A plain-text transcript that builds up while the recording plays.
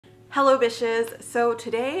Hello bitches! So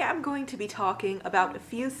today I'm going to be talking about a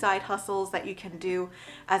few side hustles that you can do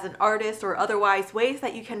as an artist or otherwise ways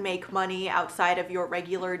that you can make money outside of your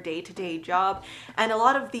regular day-to-day job. And a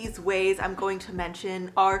lot of these ways I'm going to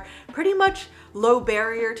mention are pretty much low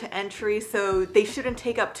barrier to entry, so they shouldn't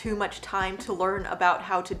take up too much time to learn about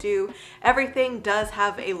how to do. Everything does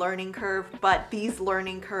have a learning curve, but these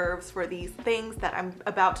learning curves for these things that I'm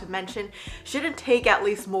about to mention shouldn't take at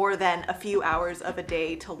least more than a few hours of a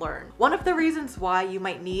day to learn. One of the reasons why you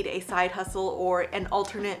might need a side hustle or an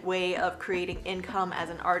alternate way of creating income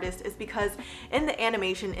as an artist is because in the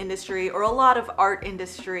animation industry or a lot of art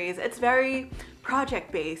industries, it's very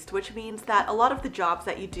project-based, which means that a lot of the jobs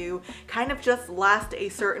that you do kind of just last a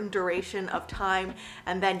certain duration of time,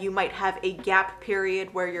 and then you might have a gap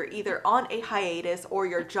period where you're either on a hiatus or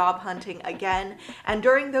you're job hunting again. And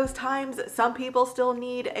during those times, some people still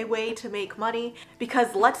need a way to make money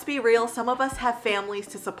because, let's be real, some of us have families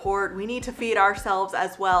to support. We need to feed ourselves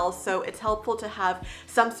as well, so it's helpful to have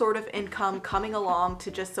some sort of income coming along to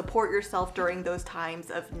just support yourself during those times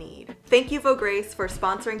of need. Thank you, Vograce, for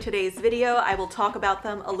sponsoring today's video. I will talk about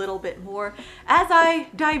them a little bit more as I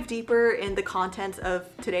dive deeper in the contents of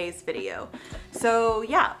today's video. So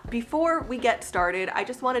yeah, before we get started, I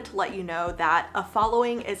just wanted to let you know that a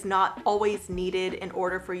following is not always needed in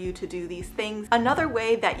order for you to do these things. Another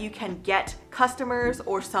way that you can get customers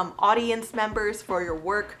or some audience members for your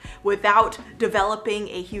work without developing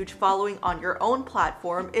a huge following on your own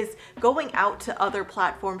platform is going out to other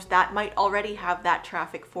platforms that might already have that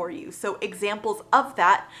traffic for you. So examples of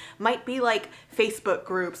that might be like Facebook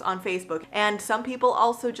groups on Facebook, and some people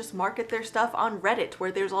also just market their stuff on Reddit,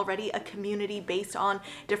 where there's already a community based on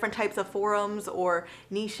different types of forums or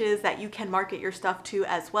niches that you can market your stuff to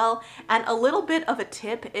as well. And a little bit of a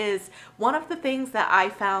tip is, one of the things that I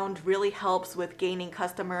found really helps with gaining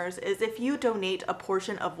customers is if you donate a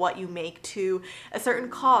portion of what you make to a certain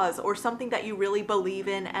cause or something that you really believe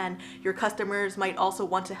in, and your customers might also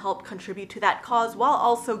want to help contribute to that cause while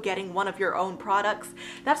also getting one of your own products.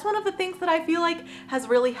 That's one of the things that I feel like has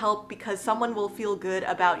really helped, because someone will feel good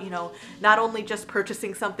about, not only just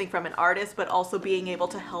purchasing something from an artist, but also being able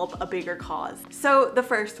to help a bigger cause. So the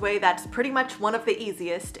first way, that's pretty much one of the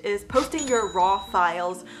easiest, is posting your raw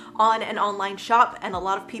files on an online shop. And a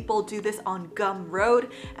lot of people do this on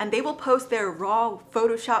Gumroad, and they will post their raw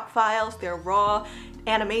Photoshop files, their raw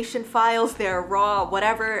animation files, their raw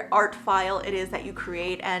whatever art file it is that you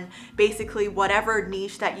create, and basically whatever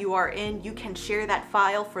niche that you are in, you can share that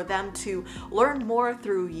file for them to learn more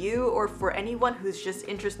through you, or for anyone who's just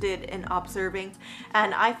interested in observing.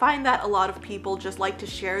 And I find that a lot of people just like to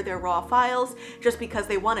share their raw files just because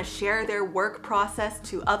they want to share their work process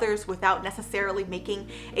to others without necessarily making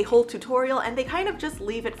a whole tutorial, and they kind of just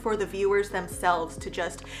leave it for the viewers themselves to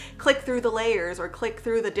just click through the layers or click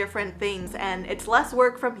through the different things, and it's less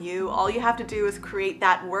work from you. All you have to do is create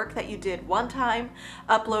that work that you did one time,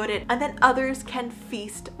 upload it, and then others can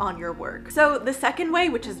feast on your work. So the second way,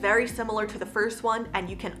 which is very similar to the first one, and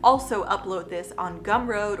you can also upload this on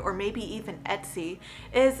Gumroad or maybe even Etsy,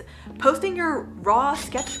 is posting your raw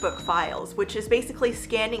sketchbook files, which is basically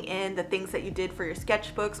scanning in the things that you did for your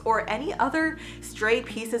sketchbooks or any other stray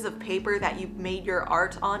pieces of paper that you made your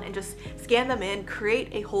art on, and just scan them in, create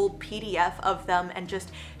a whole PDF of them, and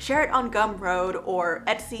just share it on Gumroad or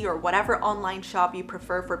Etsy or whatever online shop you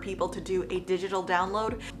prefer for people to do a digital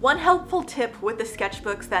download. One helpful tip with the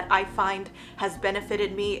sketchbooks that I find has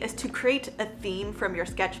benefited me is to create a theme from your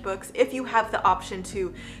sketchbooks. If you have the option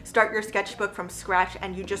to start your sketchbook from scratch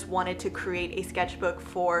and you just wanted to create a sketchbook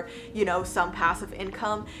for, some passive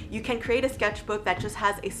income, you can create a sketchbook that just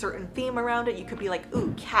has a certain theme around it. You could be like,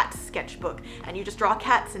 ooh, cat sketchbook, and you just draw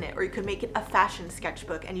cats in it, or you could make it a fashion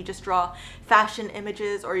sketchbook and you just draw fashion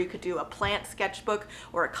images, or you could do a plant sketchbook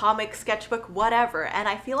or a comic sketchbook, whatever. And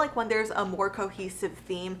I feel like when there's a more cohesive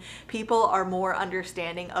theme, people are more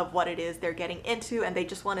understanding of what it is they're getting into, and they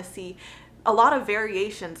just want to see a lot of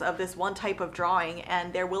variations of this one type of drawing,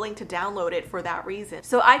 and they're willing to download it for that reason.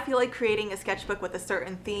 So I feel like creating a sketchbook with a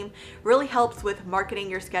certain theme really helps with marketing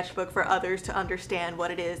your sketchbook for others to understand what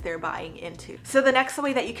it is they're buying into. So the next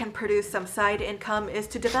way that you can produce some side income is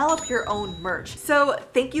to develop your own merch. So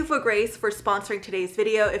thank you, Vograce, for sponsoring today's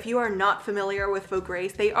video. If you are not familiar with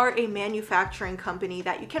Vograce, they are a manufacturing company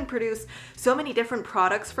that you can produce so many different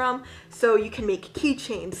products from. So you can make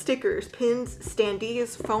keychains, stickers, pins,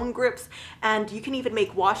 standees, phone grips, and you can even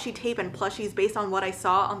make washi tape and plushies based on what I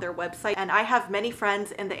saw on their website. And I have many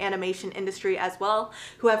friends in the animation industry as well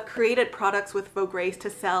who have created products with Vograce to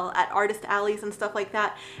sell at artist alleys and stuff like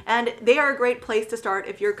that, and they are a great place to start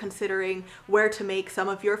if you're considering where to make some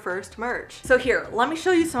of your first merch. So here, let me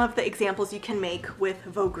show you some of the examples you can make with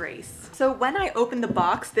Vograce. So when I opened the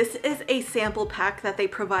box, this is a sample pack that they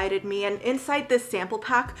provided me, and inside this sample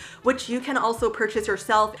pack, which you can also purchase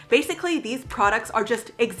yourself, basically these products are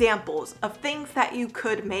just examples of things that you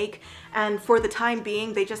could make, and for the time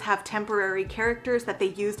being they just have temporary characters that they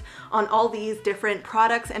used on all these different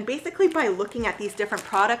products. And basically by looking at these different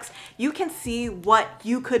products you can see what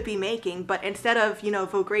you could be making, but instead of, you know,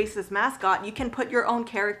 Vograce's mascot, you can put your own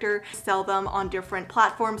character, sell them on different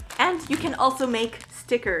platforms, and you can also make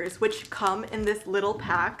stickers which come in this little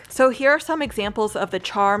pack. So here are some examples of the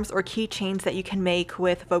charms or keychains that you can make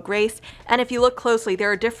with Vograce, and if you look closely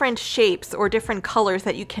there are different shapes or different colors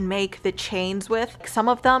that you can make the chains with. Some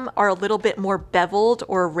of them are a little bit more beveled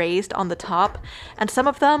or raised on the top, and some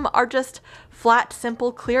of them are just flat,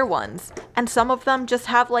 simple, clear ones, and some of them just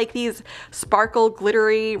have like these sparkle,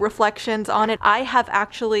 glittery reflections on it. I have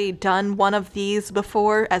actually done one of these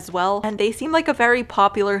before as well, and they seem like a very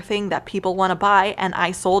popular thing that people want to buy, and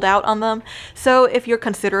I sold out on them. So if you're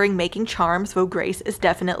considering making charms, Vograce is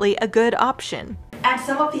definitely a good option. And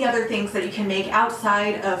some of the other things that you can make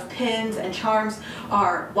outside of pins and charms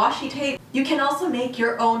are washi tape. You can also make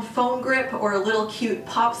your own phone grip or a little cute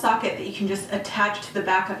pop socket that you can just attach to the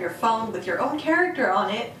back of your phone with your own character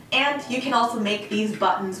on it. And you can also make these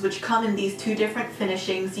buttons, which come in these two different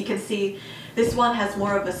finishings. You can see this one has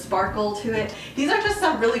more of a sparkle to it. These are just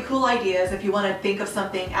some really cool ideas if you want to think of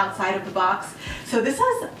something outside of the box. So this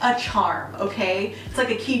is a charm, okay? It's like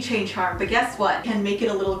a keychain charm, but guess what? You can make it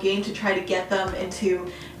a little game to try to get them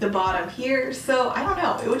into the bottom here. So I don't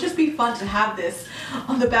know, it would just be fun to have this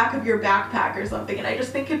on the back of your backpack or something, and I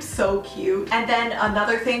just think it's so cute. And then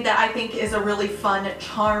another thing that I think is a really fun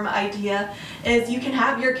charm idea is you can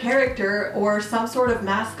have your character or some sort of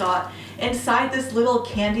mascot inside this little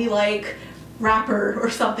candy-like wrapper or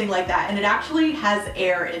something like that, and it actually has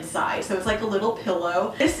air inside, so it's like a little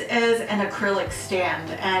pillow. This is an acrylic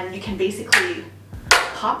stand, and you can basically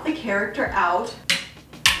pop the character out,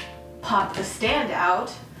 pop the stand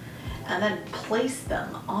out, and then place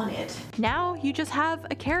them on it. Now you just have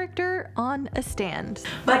a character on a stand.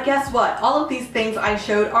 But guess what? All of these things I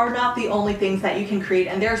showed are not the only things that you can create,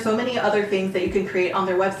 and there are so many other things that you can create on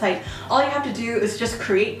their website. All you have to do is just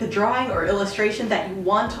create the drawing or illustration that you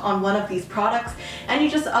want on one of these products, and you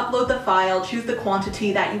just upload the file, choose the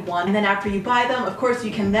quantity that you want, and then after you buy them, of course,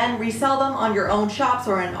 you can then resell them on your own shops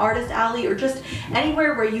or an artist alley or just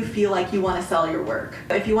anywhere where you feel like you want to sell your work.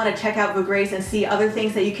 If you want to check out Vograce and see other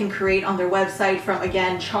things that you can create on their website, from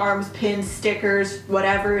again charms, pins, stickers,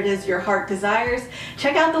 whatever it is your heart desires,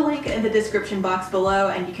 check out the link in the description box below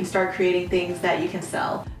and you can start creating things that you can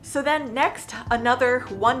sell. So then next, another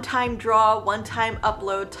one-time draw, one-time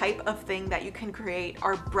upload type of thing that you can create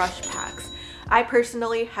are brush packs. I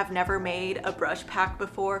personally have never made a brush pack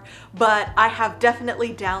before, but I have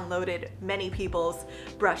definitely downloaded many people's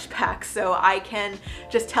brush packs, so I can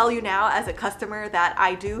just tell you now as a customer that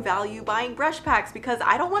I do value buying brush packs because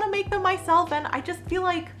I don't want to make them myself, and I just feel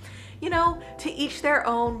like, you know, to each their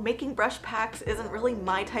own. Making brush packs isn't really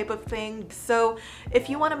my type of thing. So if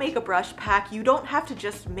you want to make a brush pack, you don't have to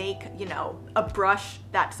just make, you know, a brush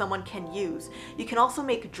that someone can use. You can also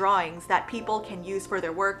make drawings that people can use for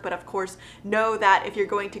their work, but of course know that if you're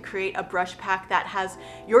going to create a brush pack that has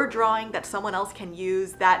your drawing that someone else can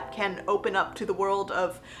use, that can open up to the world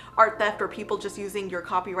of art theft or people just using your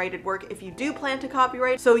copyrighted work if you do plan to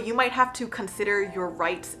copyright. So you might have to consider your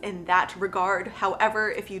rights in that regard.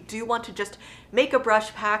 However, if you do want to just make a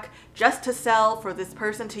brush pack just to sell for this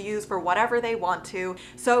person to use for whatever they want to.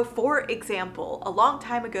 So for example, a long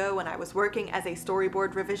time ago when I was working as a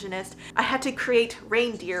storyboard revisionist, I had to create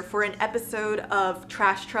reindeer for an episode of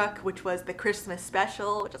Trash Truck, which was the Christmas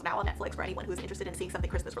special, which is now on Netflix for anyone who's interested in seeing something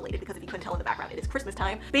Christmas related, because if you couldn't tell in the background, it is Christmas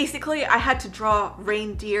time. Basically, I had to draw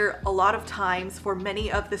reindeer a lot of times for many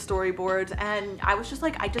of the storyboards, and I was just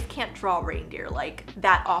like, I just can't draw reindeer like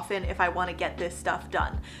that often if I want to get this stuff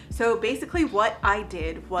done. So basically what I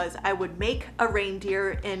did was I would make a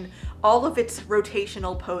reindeer in all of its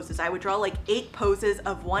rotational poses. I would draw like 8 poses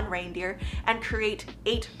of one reindeer and create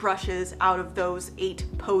 8 brushes out of those 8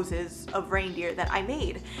 poses of reindeer that I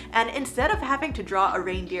made. And instead of having to draw a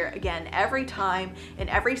reindeer again every time in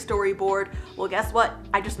every storyboard, well, guess what?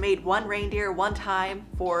 I just made one reindeer one time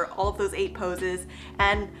for all of those 8 poses,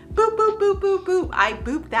 and boop, boop, boop, boop, boop. I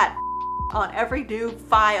booped that on every new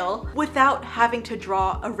file without having to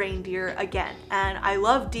draw a reindeer again. And I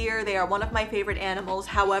love deer, they are one of my favorite animals.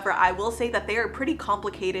 However, I will say that they are pretty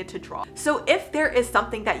complicated to draw. So if there is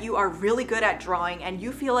something that you are really good at drawing and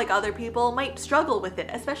you feel like other people might struggle with it,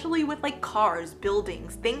 especially with like cars,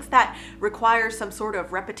 buildings, things that require some sort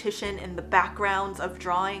of repetition in the backgrounds of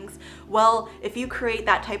drawings, well, if you create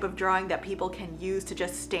that type of drawing that people can use to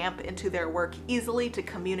just stamp into their work easily to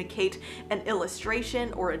communicate an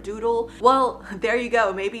illustration or a doodle, well, there you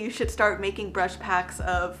go. Maybe you should start making brush packs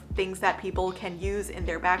of things that people can use in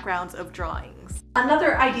their backgrounds of drawings.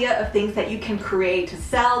 Another idea of things that you can create to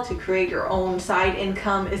sell, to create your own side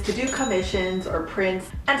income, is to do commissions or prints.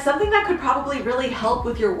 And something that could probably really help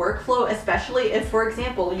with your workflow, especially if, for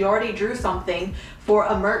example, you already drew something for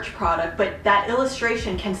a merch product, but that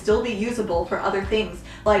illustration can still be usable for other things.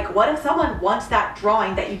 Like, what if someone wants that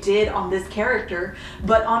drawing that you did on this character,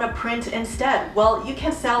 but on a print instead? Well, you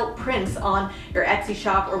can sell prints on your Etsy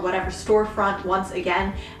shop or whatever storefront once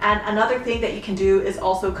again. And another thing that you can do is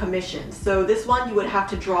also commissions. So this one, you would have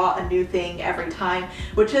to draw a new thing every time,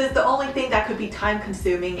 which is the only thing that could be time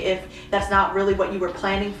consuming if that's not really what you were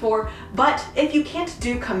planning for. But if you can't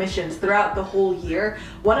do commissions throughout the whole year,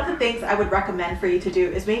 one of the things I would recommend for you to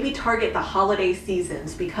do is maybe target the holiday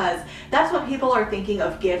seasons, because that's when people are thinking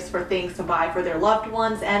of gifts for things to buy for their loved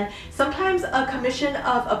ones. And sometimes a commission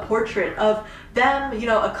of a portrait of them, you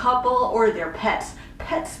know, a couple or their pets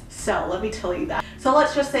sell, let me tell you that. So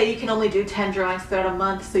let's just say you can only do 10 drawings throughout a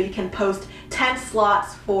month, so you can post 10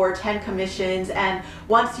 slots for 10 commissions, and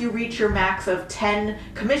once you reach your max of 10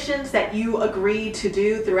 commissions that you agree to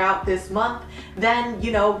do throughout this month, then,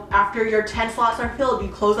 you know, after your 10 slots are filled, you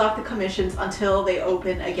close off the commissions until they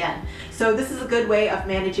open again. So this is a good way of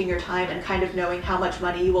managing your time and kind of knowing how much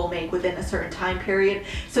money you will make within a certain time period.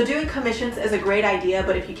 So doing commissions is a great idea,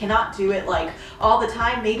 but if you cannot do it like all the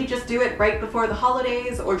time, maybe just do it right before the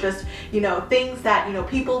holidays, or just, you know, things that, you know,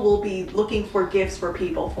 people will be looking for gifts for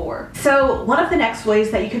people for. So one of the next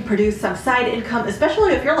ways that you can produce some side income,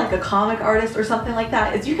 especially if you're like a comic artist or something like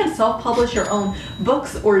that, is you can self-publish your own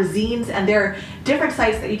books or zines, and there are different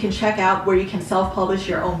sites that you can check out where you can self-publish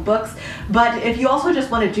your own books. But if you also just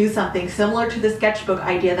want to do something similar to the sketchbook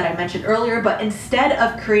idea that I mentioned earlier, but instead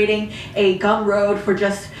of creating a Gumroad for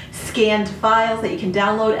just scanned files that you can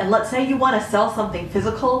download, and let's say you want to sell something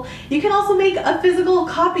physical, you can also make a physical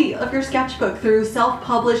copy of your sketchbook through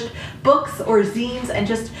self-published books or zines and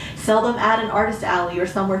just sell them at an artist alley or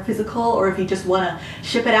somewhere physical, or if you just want to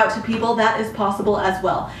ship it out to people, that is possible as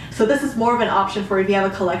well. So this is more of an option for if you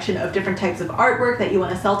have a collection of different types of artwork that you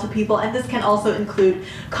want to sell to people, and this can also include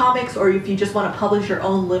comics, or if you just want to publish your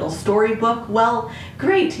own little storybook, well,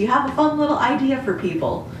 great, you have a fun little idea for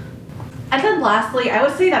people. And then lastly, I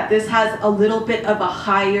would say that this has a little bit of a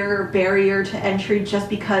higher barrier to entry, just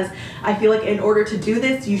because I feel like in order to do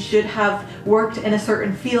this, you should have worked in a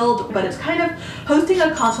certain field, but it's kind of hosting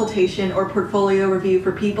a consultation or portfolio review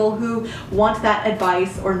for people who want that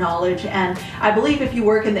advice or knowledge. And I believe if you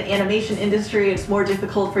work in the animation industry, it's more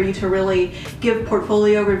difficult for you to really give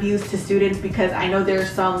portfolio reviews to students, because I know there's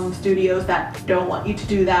some studios that don't want you to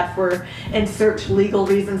do that for insert legal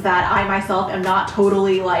reasons that I myself am not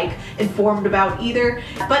totally like informed about either.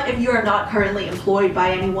 But if you are not currently employed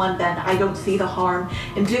by anyone, then I don't see the harm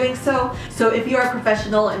in doing so. So if you are a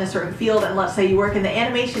professional in a certain field, and let's say you work in the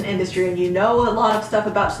animation industry and you know a lot of stuff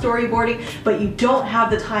about storyboarding, but you don't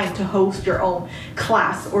have the time to host your own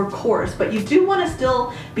class or course, but you do want to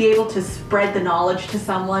still be able to spread the knowledge to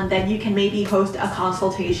someone, then you can maybe host a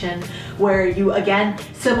consultation where you, again,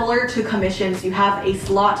 similar to commissions, you have a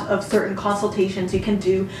slot of certain consultations you can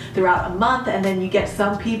do throughout a month, and then you get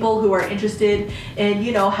some people who are interested in,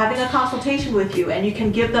 you know, having a consultation with you, and you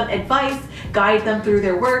can give them advice, guide them through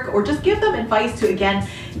their work, or just give them advice to, again,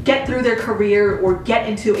 get through their career or get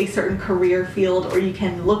into a certain career field, or you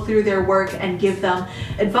can look through their work and give them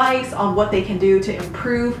advice on what they can do to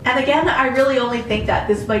improve. And again, I really only think that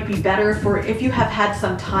this might be better for if you have had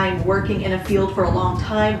some time working in a field for a long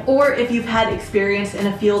time, or if you've had experience in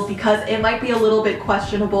a field, because it might be a little bit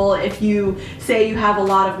questionable if you say you have a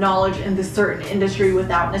lot of knowledge in this certain industry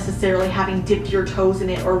without necessarily having dipped your toes in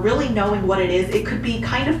it or really knowing what it is. It could be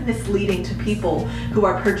kind of misleading to people who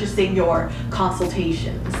are purchasing your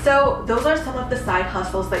consultation. So those are some of the side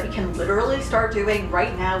hustles that you can literally start doing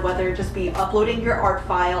right now, whether it just be uploading your art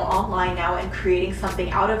file online now and creating something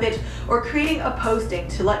out of it, or creating a posting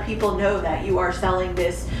to let people know that you are selling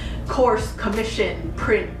this course, commission,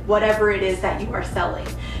 print, whatever it is that you are selling.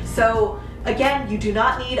 So Again, you do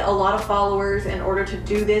not need a lot of followers in order to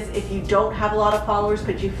do this. If you don't have a lot of followers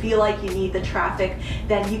but you feel like you need the traffic,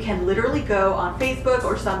 then you can literally go on Facebook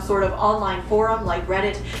or some sort of online forum like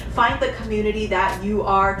Reddit, find the community that you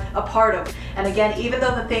are a part of. And again, even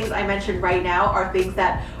though the things I mentioned right now are things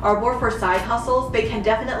that are more for side hustles, they can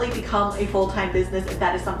definitely become a full-time business if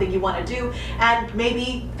that is something you want to do. And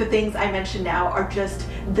maybe the things I mentioned now are just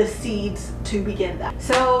the seeds to begin that.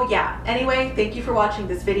 So yeah, anyway, thank you for watching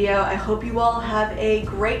this video. I hope you all have a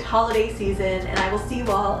great holiday season, and I will see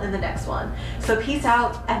you all in the next one. So peace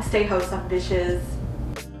out and stay wholesome, bitches.